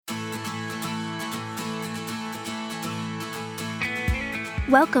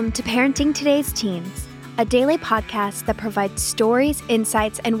Welcome to Parenting Today's Teens, a daily podcast that provides stories,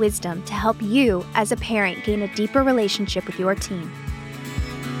 insights, and wisdom to help you as a parent gain a deeper relationship with your teen.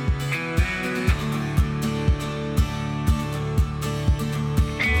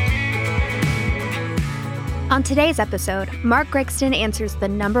 On today's episode, Mark Grigston answers the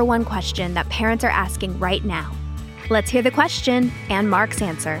number one question that parents are asking right now. Let's hear the question and Mark's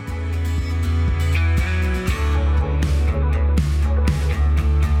answer.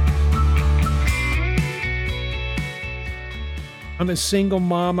 I'm a single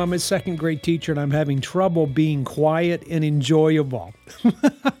mom, I'm a second grade teacher, and I'm having trouble being quiet and enjoyable.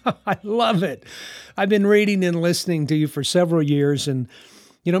 I love it. I've been reading and listening to you for several years, and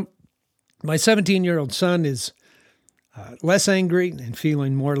my 17-year-old son is less angry and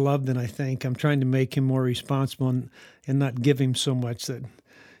feeling more love than I think. I'm trying to make him more responsible and not give him so much that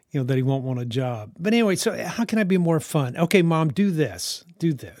he won't want a job. But anyway, so how can I be more fun? Okay, Mom, do this.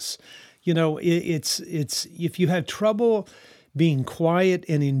 It's if you have trouble being quiet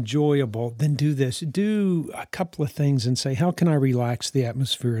and enjoyable, then do this. Do a couple of things and say, how can I relax the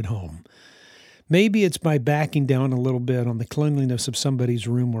atmosphere at home? Maybe it's by backing down a little bit on the cleanliness of somebody's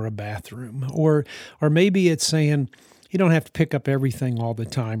room or a bathroom. Or maybe it's saying, you don't have to pick up everything all the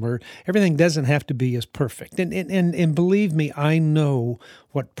time, or everything doesn't have to be as perfect. And believe me, I know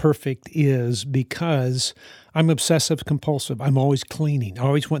what perfect is because I'm obsessive compulsive. I'm always cleaning. I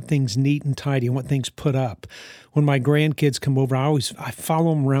always want things neat and tidy. I want things put up. When my grandkids come over, I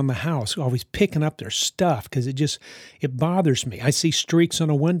follow them around the house, always picking up their stuff because it bothers me. I see streaks on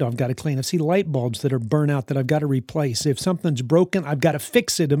a window I've got to clean. I see light bulbs that are burnt out that I've got to replace. If something's broken, I've got to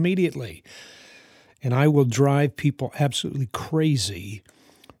fix it immediately. And I will drive people absolutely crazy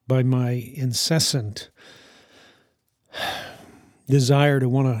by my incessant desire to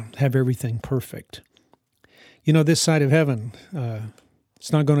want to have everything perfect. This side of heaven,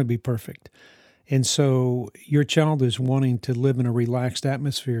 it's not going to be perfect. And so your child is wanting to live in a relaxed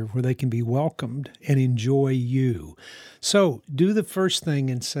atmosphere where they can be welcomed and enjoy you. So do the first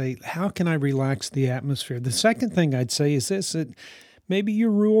thing and say, how can I relax the atmosphere? The second thing I'd say is this, that maybe your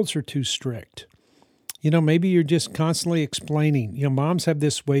rules are too strict. Maybe you're just constantly explaining. Moms have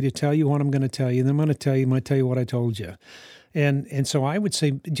this way to tell you what I'm going to tell you, and I'm going to tell you what I told you. And so I would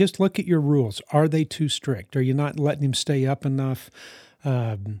say, just look at your rules. Are they too strict? Are you not letting him stay up enough?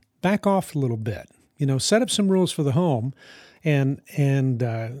 Back off a little bit. Set up some rules for the home and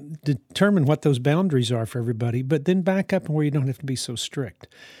determine what those boundaries are for everybody, but then back up where you don't have to be so strict.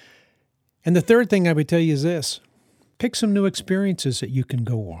 And the third thing I would tell you is this. Pick some new experiences that you can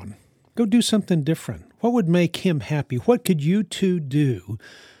go on. Go do something different. What would make him happy? What could you two do,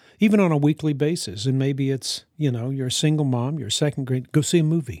 even on a weekly basis? And maybe it's, you're a single mom, you're a second grade, go see a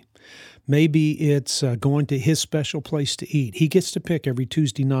movie. Maybe it's going to his special place to eat. He gets to pick every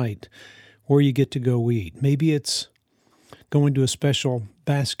Tuesday night where you get to go eat. Maybe it's going to a special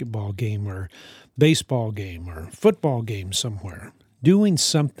basketball game or baseball game or football game somewhere. Doing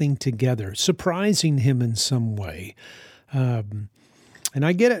something together, surprising him in some way. And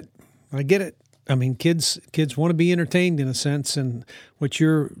I get it. I mean, kids want to be entertained in a sense, and what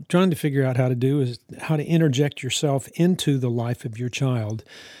you're trying to figure out how to do is how to interject yourself into the life of your child,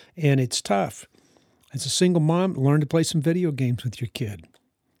 and it's tough. As a single mom, learn to play some video games with your kid.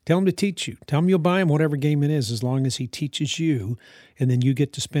 Tell him to teach you. Tell him you'll buy him whatever game it is as long as he teaches you, and then you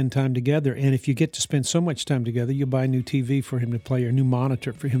get to spend time together. And if you get to spend so much time together, you'll buy a new TV for him to play or a new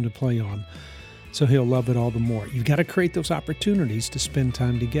monitor for him to play on. So he'll love it all the more. You've got to create those opportunities to spend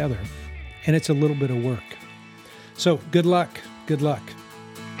time together. And it's a little bit of work. So good luck. Good luck.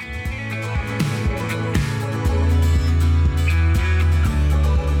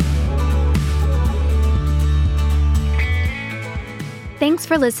 Thanks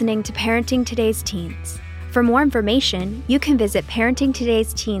for listening to Parenting Today's Teens. For more information, you can visit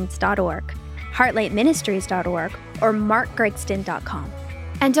parentingtodaysteens.org, heartlightministries.org, or markgrigston.com.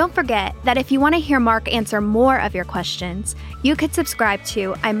 And don't forget that if you want to hear Mark answer more of your questions, you could subscribe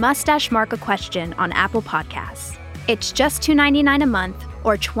to I Must Ask Mark a Question on Apple Podcasts. It's just $2.99 a month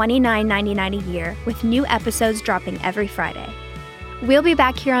or $29.99 a year, with new episodes dropping every Friday. We'll be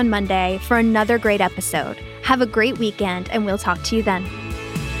back here on Monday for another great episode. Have a great weekend, and we'll talk to you then.